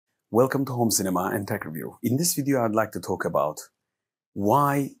Welcome to Home Cinema and Tech Review. In this video, I'd like to talk about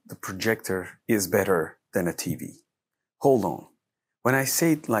why the projector is better than a TV. Hold on. When I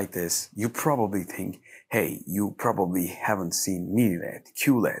say it like this, you probably think, hey, you probably haven't seen mini LED,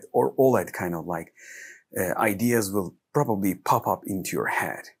 QLED, or OLED kind of like ideas will probably pop up into your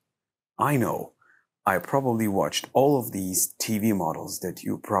head. I know. I probably watched all of these TV models that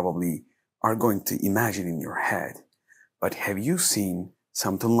you probably are going to imagine in your head. But have you seen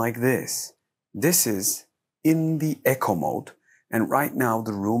something like this? This is in the echo mode, and right now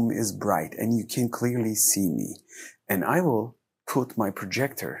the room is bright and you can clearly see me. And I will put my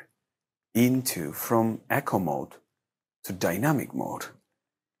projector from echo mode to dynamic mode.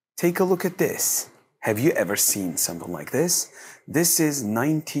 Take a look at this. Have you ever seen something like this? This is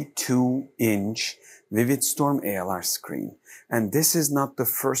 92-inch Vivid Storm ALR screen. And this is not the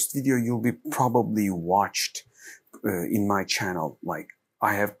first video you'll be probably watched in my channel. Like,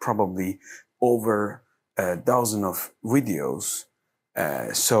 I have probably over a dozen of videos.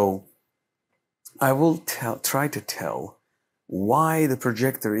 So I will try to tell why the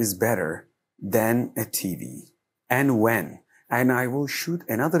projector is better than a TV and when. And I will shoot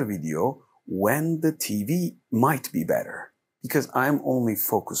another video when the TV might be better, because I'm only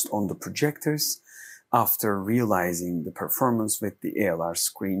focused on the projectors after realizing the performance with the ALR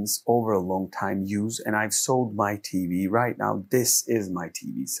screens over a long time use, and I've sold my TV. Right now, this is my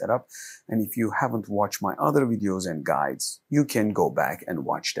TV setup, and if you haven't watched my other videos and guides, you can go back and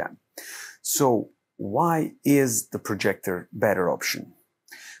watch them. So why is the projector better option?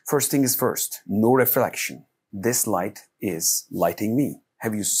 First thing is first, no reflection. This light is lighting me.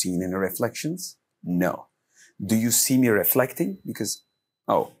 Have you seen any reflections? No. Do you see me reflecting? Because,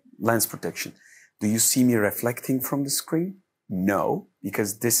 lens protection. Do you see me reflecting from the screen? No,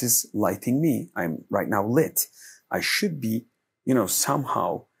 because this is lighting me. I'm right now lit. I should be,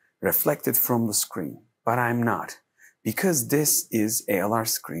 somehow reflected from the screen, but I'm not, because this is ALR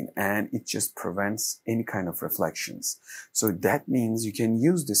screen and it just prevents any kind of reflections. So that means you can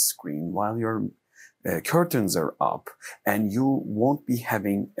use this screen while your curtains are up and you won't be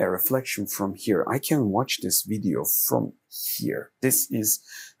having a reflection from here. I can watch this video from here. This is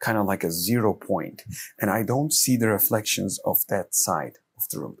kind of like a 0 point and I don't see the reflections of that side of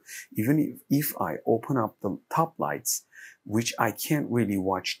the room. Even if I open up the top lights, which I can't really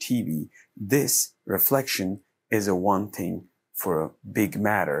watch TV, this reflection is a one thing for a big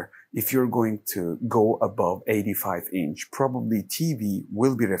matter. If you're going to go above 85-inch, probably TV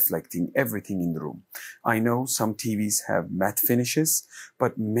will be reflecting everything in the room. I know some TVs have matte finishes,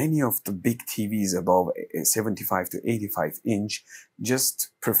 but many of the big TVs above 75 to 85-inch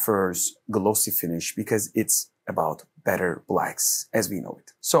just prefers glossy finish because it's about better blacks as we know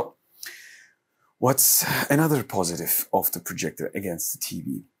it. So what's another positive of the projector against the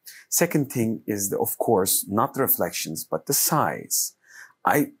TV? Second thing is, of course, not the reflections, but the size.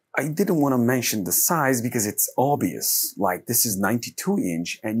 I didn't want to mention the size because it's obvious. Like, this is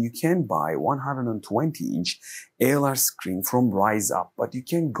 92-inch and you can buy 120-inch ALR screen from Rise Up, but you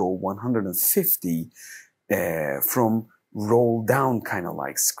can go 150 from roll down kind of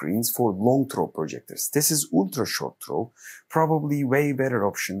like screens for long throw projectors. This is ultra short throw, probably way better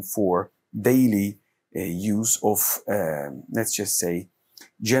option for daily use of, let's just say,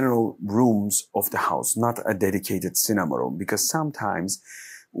 general rooms of the house, not a dedicated cinema room, because sometimes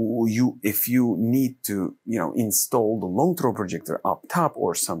if you need to, install the long throw projector up top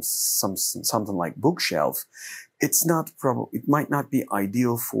or something like bookshelf, it might not be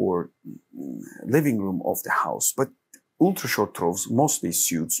ideal for living room of the house. But ultra short throws mostly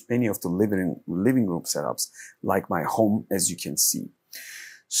suits many of the living room setups, like my home, as you can see.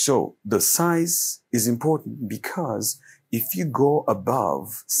 So the size is important because if you go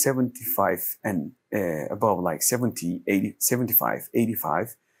above 75 and above like 70, 80, 75,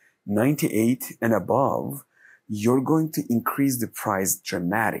 85, 98 and above, you're going to increase the price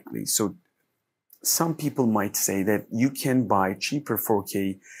dramatically. So some people might say that you can buy cheaper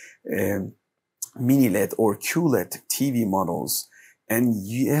 4K mini LED or QLED TV models. And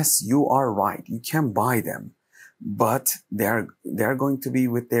yes, you are right. You can buy them. But they're going to be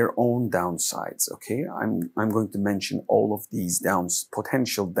with their own downsides, okay? I'm going to mention all of these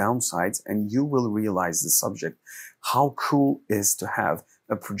potential downsides, and you will realize the subject, how cool it is to have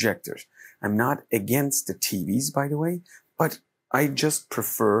a projector. I'm not against the TVs, by the way, but I just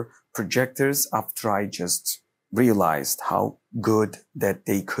prefer projectors after I just realized how good that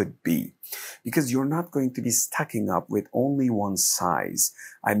they could be. Because you're not going to be stacking up with only one size.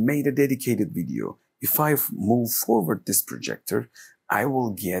 I made a dedicated video. If I move forward this projector, I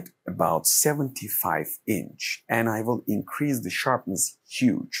will get about 75 inch and I will increase the sharpness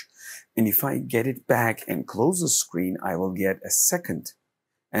huge. And if I get it back and close the screen, I will get a second.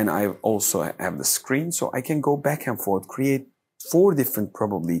 And I also have the screen, so I can go back and forth, create 4 different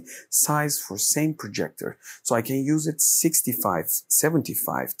probably size for same projector. So I can use it 65,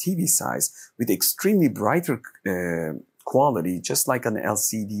 75 TV size with extremely brighter quality, just like an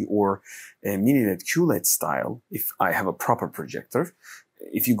LCD or a mini LED QLED style, if I have a proper projector.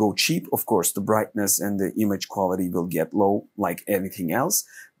 If you go cheap, of course, the brightness and the image quality will get low like anything else.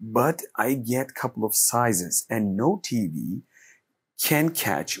 But I get a couple of sizes, and no TV can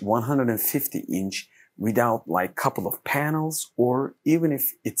catch 150 inch without like couple of panels, or even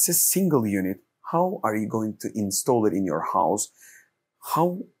if it's a single unit, how are you going to install it in your house?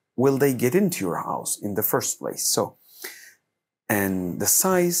 How will they get into your house in the first place? So, and the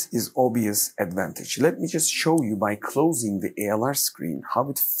size is obvious advantage. Let me just show you by closing the ALR screen how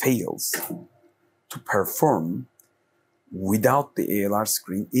it fails to perform without the ALR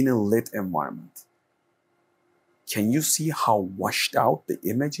screen in a lit environment. Can you see how washed out the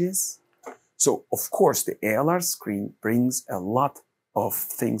image is? So, of course, the ALR screen brings a lot of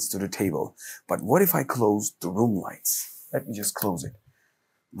things to the table. But what if I close the room lights? Let me just close it.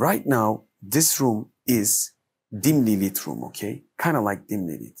 Right now, this room is dimly lit room, okay? Kind of like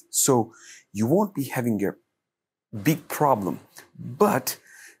dimly lit. So you won't be having a big problem. But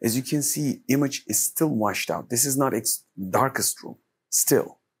as you can see, image is still washed out. This is not darkest room.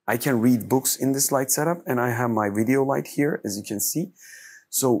 Still, I can read books in this light setup, and I have my video light here, as you can see.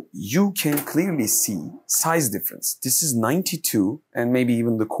 So you can clearly see size difference. This is 92, and maybe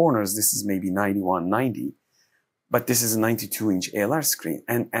even the corners, this is maybe 91, 90. But this is a 92-inch ALR screen.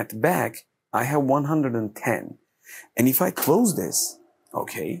 And at back, I have 110. And if I close this,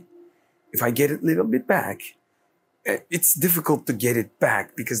 okay, if I get it a little bit back, it's difficult to get it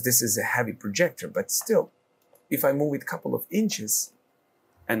back because this is a heavy projector. But still, if I move it a couple of inches,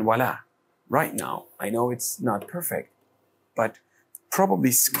 and voila, right now, I know it's not perfect, but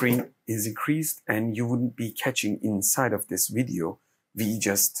probably screen is increased and you wouldn't be catching inside of this video. We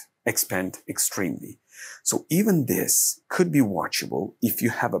just expand extremely. So even this could be watchable if you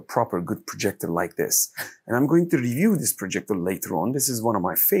have a proper good projector like this. And I'm going to review this projector later on. This is one of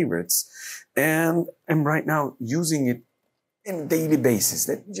my favorites. And I'm right now using it on a daily basis.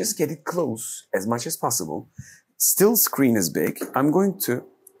 Let me just get it close as much as possible. Still screen is big. I'm going to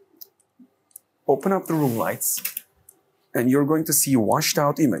open up the room lights and you're going to see a washed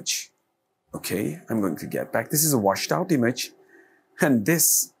out image. Okay, I'm going to get back. This is a washed out image. And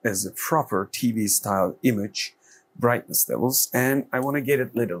this is a proper TV style image, brightness levels. And I want to get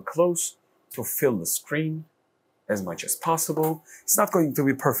it a little close to fill the screen as much as possible. It's not going to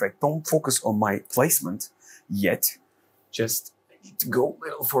be perfect. Don't focus on my placement yet. Just need to go a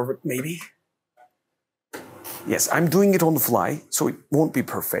little forward maybe. Yes, I'm doing it on the fly, so it won't be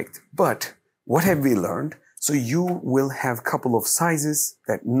perfect. But what have we learned? So you will have a couple of sizes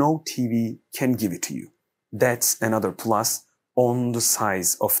that no TV can give it to you. That's another plus on the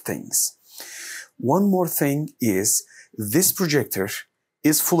size of things. One more thing is this projector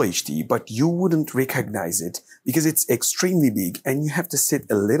is full HD, but you wouldn't recognize it because it's extremely big and you have to sit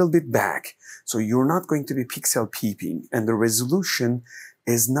a little bit back. So you're not going to be pixel peeping, and the resolution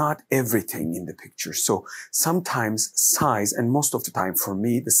is not everything in the picture. So sometimes size, and most of the time for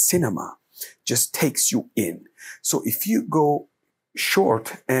me, the cinema just takes you in. So if you go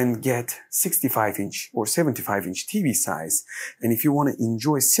short and get 65-inch or 75-inch TV size, and if you want to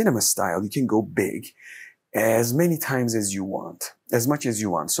enjoy cinema style, you can go big as many times as you want, as much as you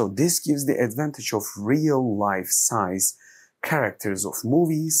want. So this gives the advantage of real life size characters of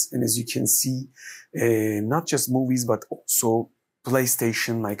movies. And as you can see, not just movies, but also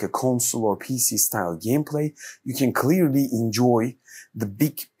PlayStation, like a console or PC style gameplay. You can clearly enjoy the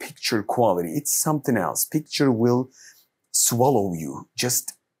big picture quality. It's something else. Picture will swallow you,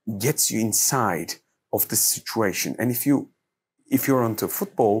 just gets you inside of the situation. And if you're onto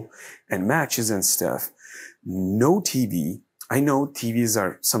football and matches and stuff, no TV, I know TVs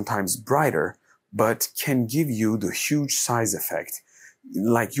are sometimes brighter, but can give you the huge size effect.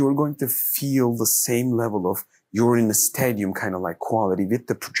 Like you're going to feel the same level of you're in a stadium kind of like quality with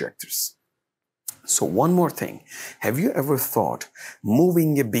the projectors. So one more thing. Have you ever thought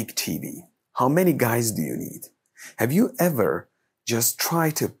moving a big TV? How many guys do you need? Have you ever just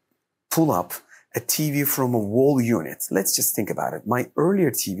tried to pull up a TV from a wall unit? Let's just think about it. My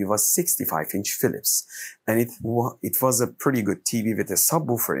earlier TV was 65-inch Philips, and it was a pretty good TV with a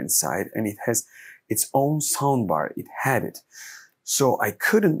subwoofer inside, and it has its own soundbar. It had it. So I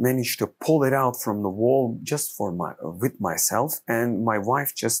couldn't manage to pull it out from the wall just with myself, and my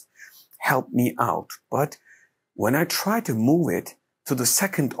wife just helped me out. But when I tried to move it to the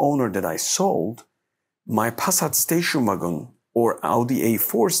second owner that I sold, my Passat station wagon or Audi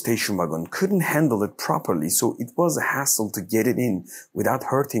A4 station wagon couldn't handle it properly. So it was a hassle to get it in without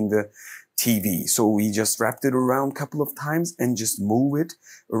hurting the TV. So we just wrapped it around a couple of times and just move it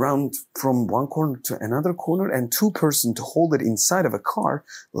around from one corner to another corner, and two-person to hold it inside of a car,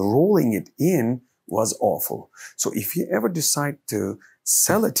 rolling it in was awful. So if you ever decide to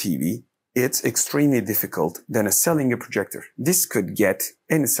sell a TV, it's extremely difficult than selling a projector. This could get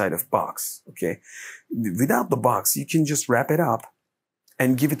inside of box, okay? Without the box, you can just wrap it up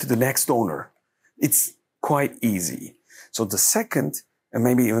and give it to the next owner. It's quite easy. So the second and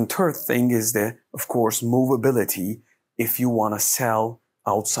maybe even third thing is the, of course, movability if you want to sell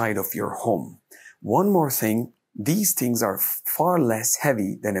outside of your home. One more thing, these things are far less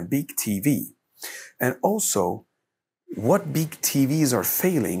heavy than a big TV. And also, what big TVs are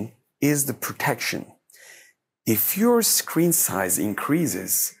failing is the protection. If your screen size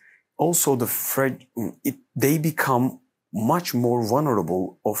increases, also they become much more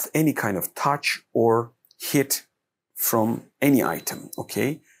vulnerable of any kind of touch or hit from any item,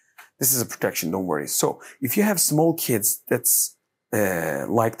 okay? This is a protection, don't worry. So if you have small kids that's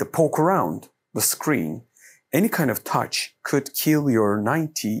like to poke around the screen, any kind of touch could kill your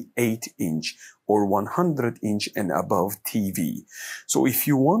 98-inch or 100-inch and above TV. So if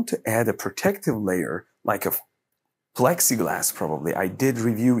you want to add a protective layer, like a plexiglass probably, I did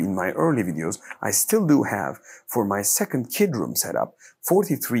review in my early videos, I still do have for my second kid room setup,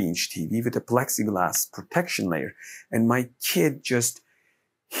 43-inch TV with a plexiglass protection layer. And my kid just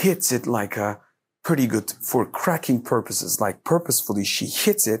hits it like a pretty good for cracking purposes, like purposefully she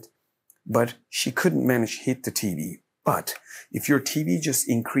hits it, but she couldn't manage to hit the TV. But if your TV just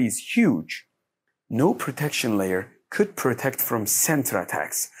increased huge, no protection layer could protect from center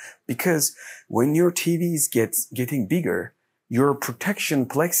attacks, because when your TV is getting bigger, your protection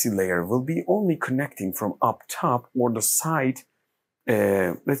plexi layer will be only connecting from up top or the side,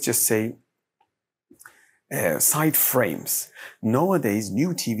 let's just say, side frames. Nowadays, new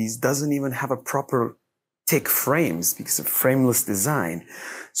TVs doesn't even have a proper thick frames because of frameless design.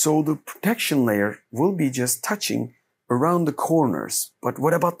 So the protection layer will be just touching around the corners. But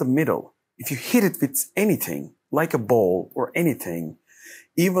what about the middle? If you hit it with anything, like a ball or anything,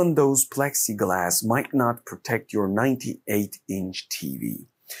 even those plexiglass might not protect your 98-inch TV.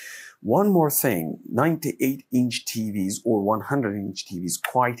 One more thing, 98-inch TVs or 100-inch TVs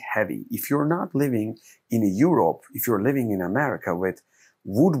quite heavy. If you're not living in Europe, if you're living in America with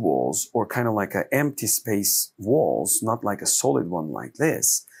wood walls or kind of like an empty space walls, not like a solid one like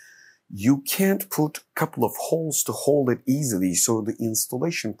this, you can't put a couple of holes to hold it easily. So the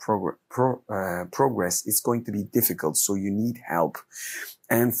installation progress is going to be difficult. So you need help.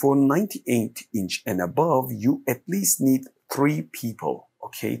 And for 98-inch and above, you at least need 3 people,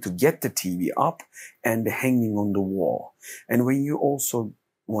 okay, to get the TV up and hanging on the wall. And when you also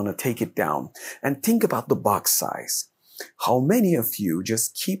want to take it down, and think about the box size. How many of you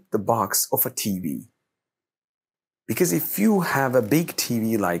just keep the box of a TV? Because if you have a big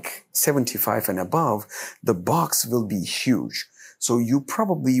TV like 75 and above, the box will be huge. So you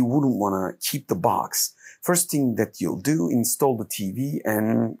probably wouldn't want to keep the box. First thing that you'll do, install the TV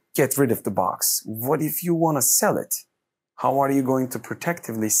and get rid of the box. What if you want to sell it? How are you going to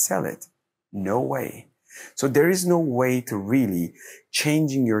protectively sell it? No way. So there is no way to really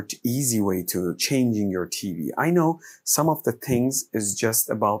easy way to changing your TV. I know some of the things is just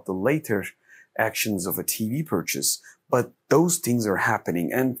about the later actions of a TV purchase, but those things are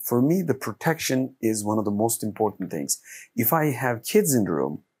happening. And for me, the protection is one of the most important things. If I have kids in the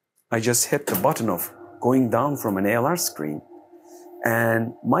room, I just hit the button of going down from an ALR screen,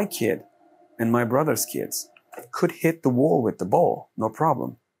 and my kid and my brother's kids could hit the wall with the ball, no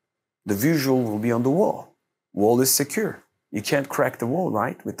problem. The visual will be on the wall. Wall is secure. You can't crack the wall,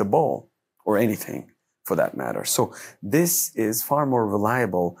 right, with the ball or anything for that matter. So this is far more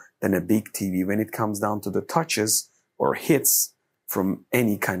reliable than a big TV when it comes down to the touches or hits from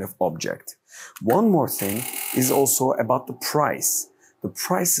any kind of object. One more thing is also about the price. The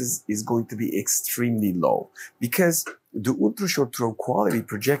price is going to be extremely low because the ultra short throw quality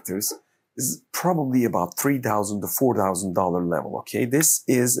projectors is probably about $3,000 to $4,000 level, okay? This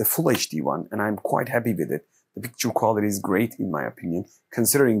is a full HD one, and I'm quite happy with it. The picture quality is great, in my opinion,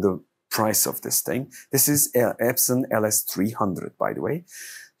 considering the price of this thing. This is Epson LS300, by the way.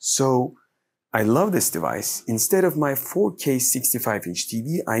 So I love this device. Instead of my 4K 65-inch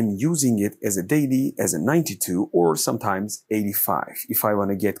TV, I'm using it as a daily, as a 92 or sometimes 85 if I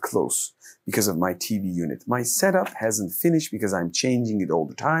want to get close because of my TV unit. My setup hasn't finished because I'm changing it all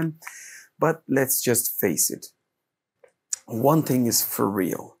the time, but let's just face it. One thing is for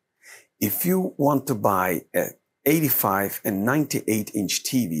real. If you want to buy a 85 and 98-inch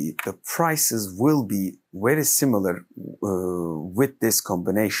TV, the prices will be very similar with this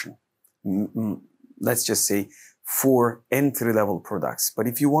combination. Let's just say for entry-level products. But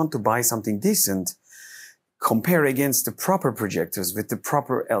if you want to buy something decent, compare against the proper projectors with the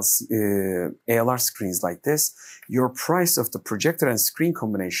proper ALR screens like this, your price of the projector and screen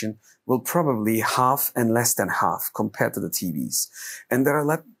combination will probably half and less than half compared to the TVs. And there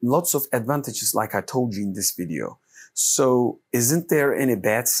are lots of advantages like I told you in this video. So isn't there any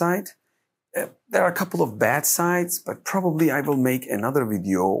bad side? There are a couple of bad sides, but probably I will make another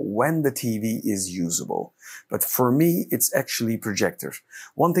video when the TV is usable. But for me, it's actually projector.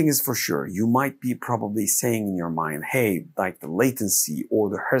 One thing is for sure, you might be probably saying in your mind, hey, like the latency or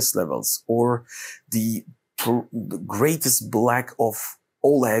the hertz levels or the greatest black of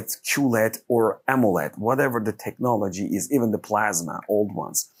OLED, QLED or AMOLED, whatever the technology is, even the plasma, old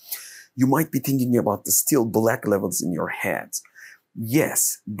ones. You might be thinking about the still black levels in your head.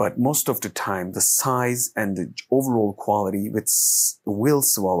 Yes, but most of the time, the size and the overall quality will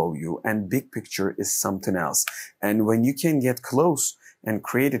swallow you, and big picture is something else. And when you can get close and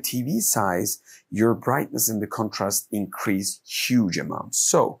create a TV size, your brightness and the contrast increase huge amounts.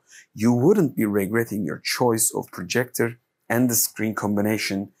 So you wouldn't be regretting your choice of projector and the screen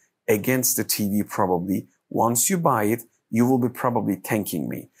combination against the TV probably. Once you buy it, you will be probably thanking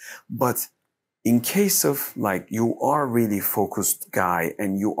me. But in case of like you are really focused guy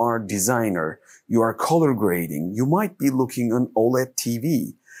and you are designer, you are color grading, you might be looking on OLED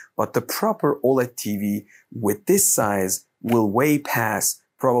TV, but the proper OLED TV with this size will way past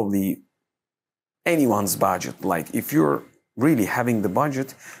probably anyone's budget. Like if you're really having the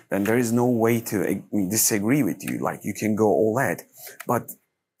budget, then there is no way to disagree with you. Like you can go OLED, but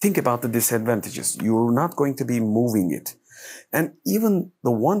think about the disadvantages. You're not going to be moving it. And even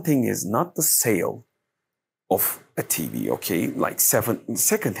the one thing is not the sale of a TV, okay? Like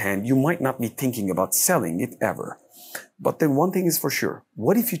secondhand, you might not be thinking about selling it ever. But then one thing is for sure.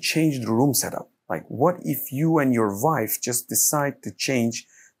 What if you change the room setup? Like what if you and your wife just decide to change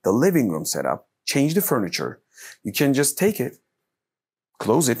the living room setup, change the furniture? You can just take it,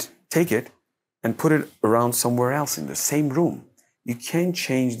 close it, take it, and put it around somewhere else in the same room. You can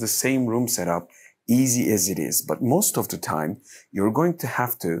change the same room setup easy as it is, but most of the time you're going to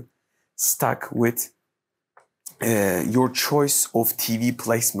have to stuck with your choice of TV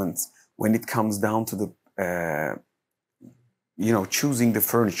placements when it comes down to the choosing the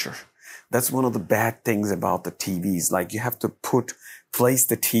furniture. That's one of the bad things about the TVs. Like you have to place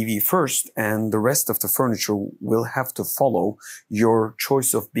the TV first, and the rest of the furniture will have to follow your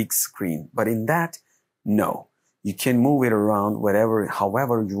choice of big screen. But in that, no, you can move it around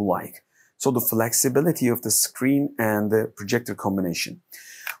however you like. So the flexibility of the screen and the projector combination.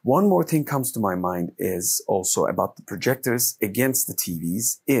 One more thing comes to my mind is also about the projectors against the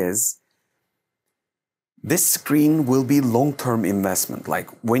TVs is this screen will be long-term investment.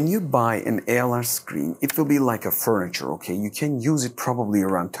 Like when you buy an ALR screen, it will be like a furniture, okay? You can use it probably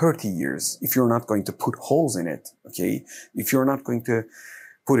around 30 years if you're not going to put holes in it, okay? If you're not going to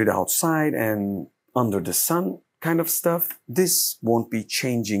put it outside and under the sun, kind of stuff, this won't be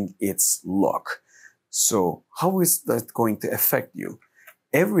changing its look. So how is that going to affect you?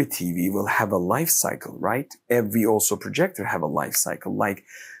 Every TV will have a life cycle, right? Every also projector have a life cycle. Like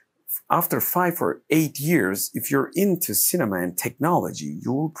after 5 or 8 years, if you're into cinema and technology,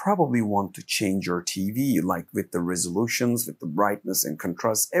 you will probably want to change your TV, like with the resolutions, with the brightness and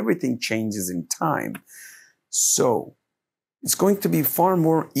contrast, everything changes in time. So it's going to be far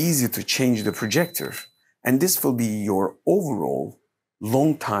more easy to change the projector. And this will be your overall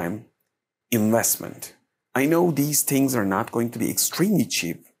long-time investment. I know these things are not going to be extremely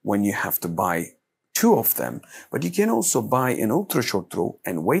cheap when you have to buy 2 of them, but you can also buy an ultra short throw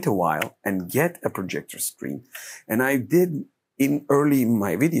and wait a while and get a projector screen. And I did early in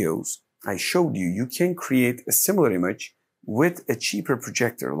my videos, I showed you can create a similar image with a cheaper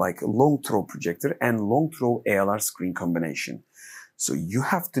projector, like a long throw projector and long throw ALR screen combination. So you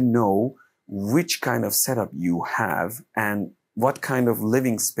have to know which kind of setup you have and what kind of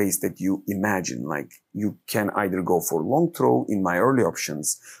living space that you imagine. Like you can either go for long throw in my early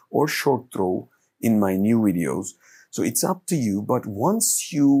options or short throw in my new videos. So it's up to you. But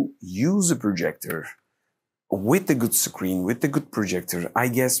once you use a projector, with the good screen, with the good projector, I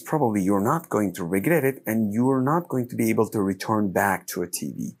guess probably you're not going to regret it and you're not going to be able to return back to a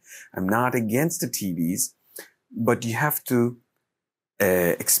TV. I'm not against the TVs, but you have to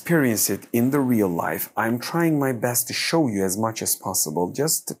experience it in the real life. I'm trying my best to show you as much as possible.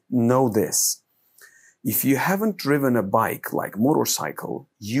 Just know this. If you haven't driven a bike like motorcycle,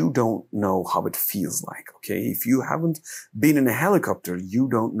 you don't know how it feels like, okay? If you haven't been in a helicopter, you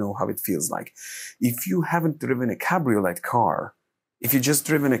don't know how it feels like. If you haven't driven a cabriolet car, if you just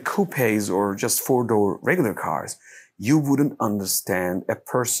driven a coupes or just four-door regular cars, you wouldn't understand a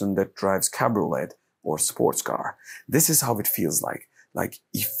person that drives cabriolet or sports car. This is how it feels like. Like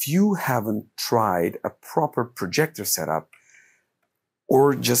if you haven't tried a proper projector setup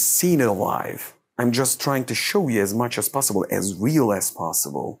or just seen it live, I'm just trying to show you as much as possible, as real as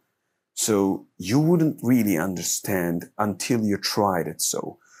possible. So you wouldn't really understand until you tried it.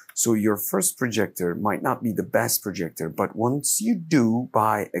 So your first projector might not be the best projector, but once you do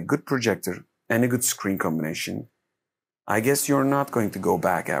buy a good projector and a good screen combination, I guess you're not going to go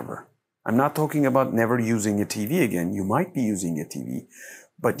back ever. I'm not talking about never using a TV again. You might be using a TV,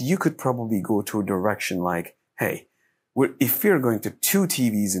 but you could probably go to a direction like, hey, if we're going to 2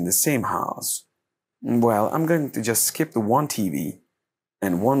 TVs in the same house, well, I'm going to just skip the one TV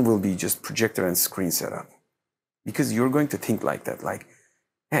and one will be just projector and screen setup. Because you're going to think like that, like,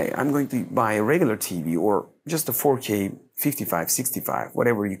 hey, I'm going to buy a regular TV or just a 4K, 55, 65,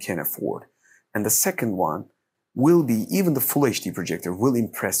 whatever you can afford. And the second one will be, even the Full HD projector will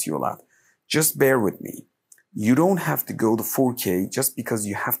impress you a lot. Just bear with me. You don't have to go to 4K just because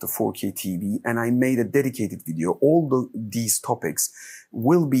you have the 4K TV, and I made a dedicated video. All these topics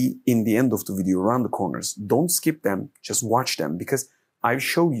will be in the end of the video around the corners. Don't skip them, just watch them, because I've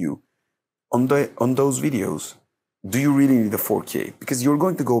showed you on those videos, do you really need a 4K? Because you're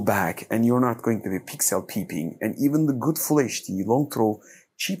going to go back and you're not going to be pixel peeping, and even the good Full HD, long throw,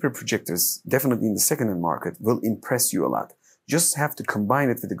 cheaper projectors, definitely in the second-hand market, will impress you a lot. Just have to combine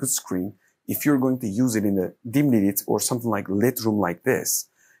it with a good screen. If you're going to use it in a dimly lit or something like lit room like this,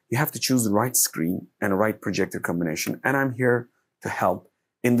 you have to choose the right screen and a right projector combination. And I'm here to help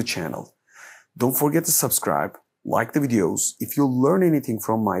in the channel. Don't forget to subscribe, like the videos. If you learn anything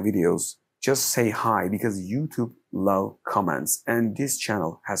from my videos, just say hi, because YouTube loves comments and this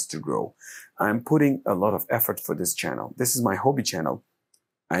channel has to grow. I'm putting a lot of effort for this channel. This is my hobby channel.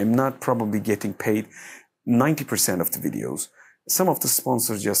 I'm not probably getting paid 90% of the videos. Some of the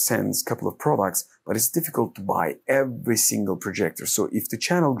sponsors just sends a couple of products, but it's difficult to buy every single projector. So if the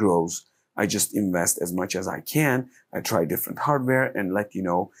channel grows, I just invest as much as I can. I try different hardware and let you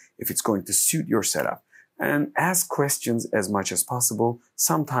know if it's going to suit your setup. And ask questions as much as possible.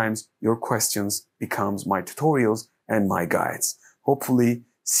 Sometimes your questions becomes my tutorials and my guides. Hopefully,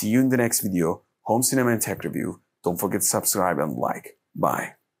 see you in the next video. Home Cinema and Tech Review. Don't forget to subscribe and like.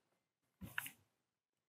 Bye.